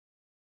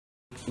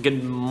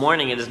Good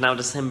morning, it is now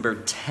December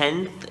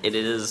 10th. It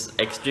is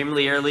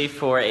extremely early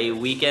for a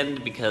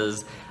weekend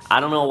because I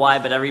don't know why,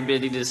 but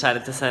everybody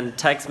decided to send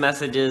text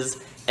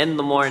messages in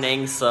the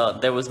morning, so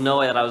there was no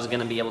way that I was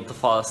going to be able to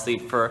fall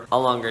asleep for a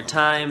longer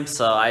time,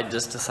 so I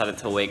just decided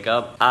to wake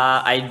up.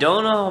 I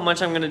don't know how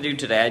much I'm going to do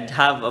today. I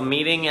have a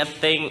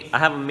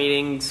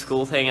meeting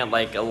school thing at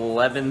like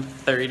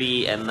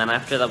 11:30, and then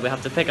after that we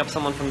have to pick up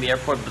someone from the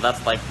airport, but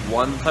that's like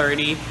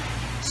 1:30.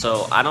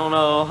 So I don't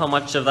know how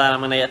much of that I'm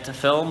gonna get to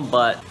film,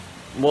 but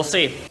we'll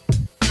see.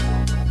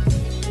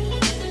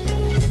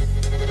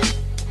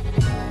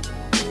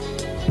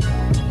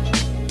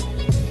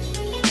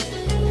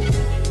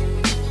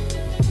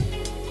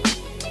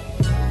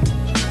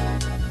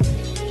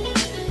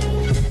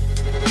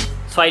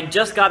 So I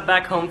just got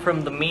back home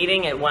from the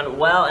meeting, it went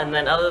well, and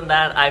then other than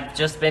that, I've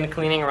just been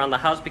cleaning around the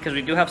house because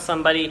we do have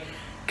somebody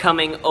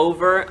coming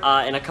over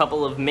in a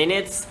couple of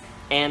minutes.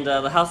 And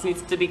the house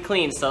needs to be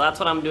cleaned, so that's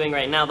what I'm doing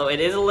right now, though it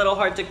is a little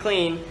hard to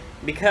clean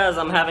because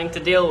I'm having to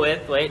deal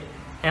with, wait,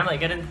 Hamlet,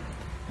 get in.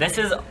 This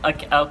is,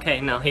 okay,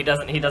 no, he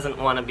doesn't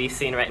want to be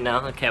seen right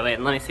now. Okay, wait,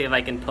 let me see if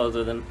I can pose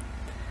with him.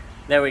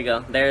 There we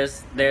go,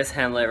 there's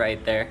Hamlet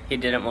right there. He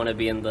didn't want to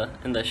be in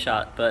the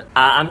shot, but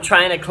I'm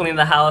trying to clean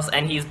the house,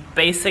 and he's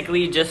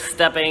basically just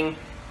stepping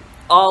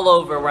all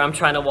over where I'm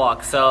trying to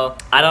walk, so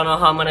I don't know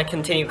how I'm gonna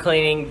continue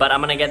cleaning, but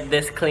I'm gonna get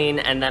this clean,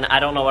 and then I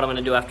don't know what I'm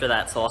gonna do after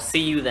that, so I'll see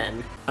you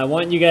then. I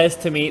want you guys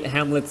to meet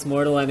Hamlet's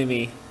mortal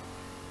enemy.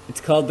 It's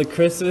called the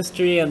Christmas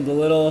tree and the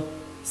little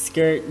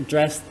skirt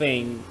dress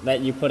thing that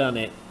you put on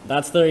it.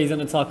 That's the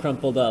reason it's all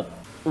crumpled up.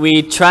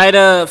 We try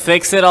to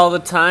fix it all the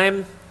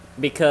time,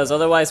 because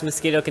otherwise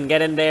mosquito can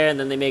get in there and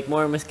then they make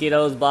more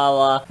mosquitoes, blah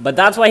blah. But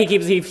that's why he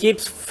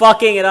keeps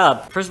fucking it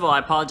up. First of all, I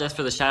apologize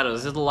for the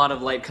shadows. There's a lot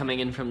of light coming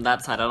in from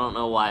that side. I don't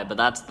know why, but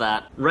that's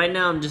that. Right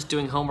now I'm just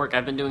doing homework.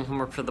 I've been doing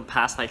homework for the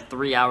past like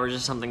 3 hours or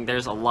something.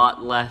 There's a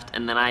lot left,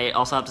 and then I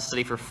also have to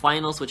study for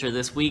finals, which are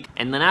this week.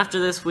 And then after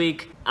this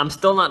week, I'm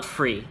still not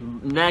free.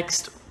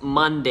 Next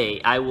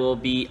Monday, I will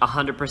be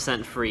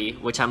 100% free,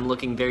 which I'm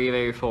looking very,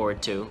 very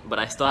forward to. But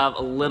I still have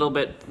a little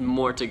bit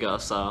more to go,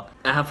 so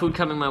I have food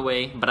coming my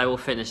way, but I will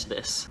finish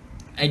this.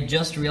 I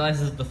just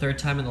realized this is the third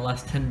time in the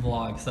last 10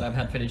 vlogs that I've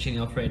had fettuccine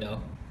alfredo.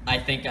 I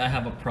think I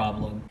have a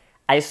problem.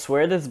 I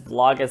swear this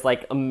vlog is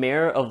like a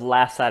mirror of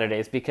last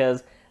Saturday's,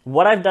 because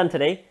what I've done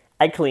today,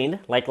 I cleaned,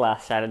 like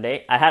last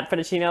Saturday, I had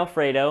fettuccine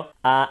alfredo,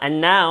 and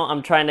now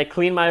I'm trying to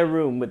clean my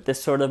room with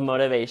this sort of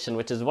motivation,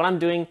 which is what I'm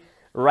doing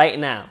right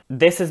now.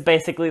 This is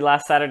basically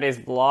last Saturday's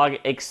vlog,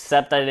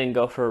 except I didn't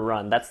go for a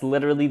run. That's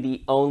literally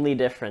the only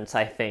difference,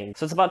 I think.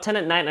 So it's about 10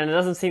 at night, and it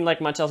doesn't seem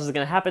like much else is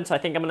gonna happen, so I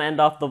think I'm gonna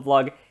end off the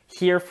vlog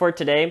here for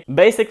today.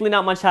 Basically,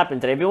 not much happened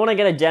today. If you want to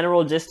get a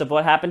general gist of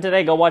what happened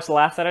today, go watch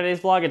last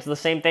Saturday's vlog. It's the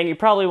same thing. You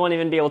probably won't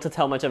even be able to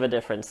tell much of a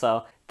difference.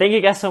 So thank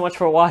you guys so much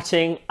for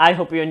watching. I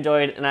hope you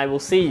enjoyed, and I will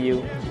see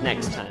you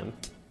next time.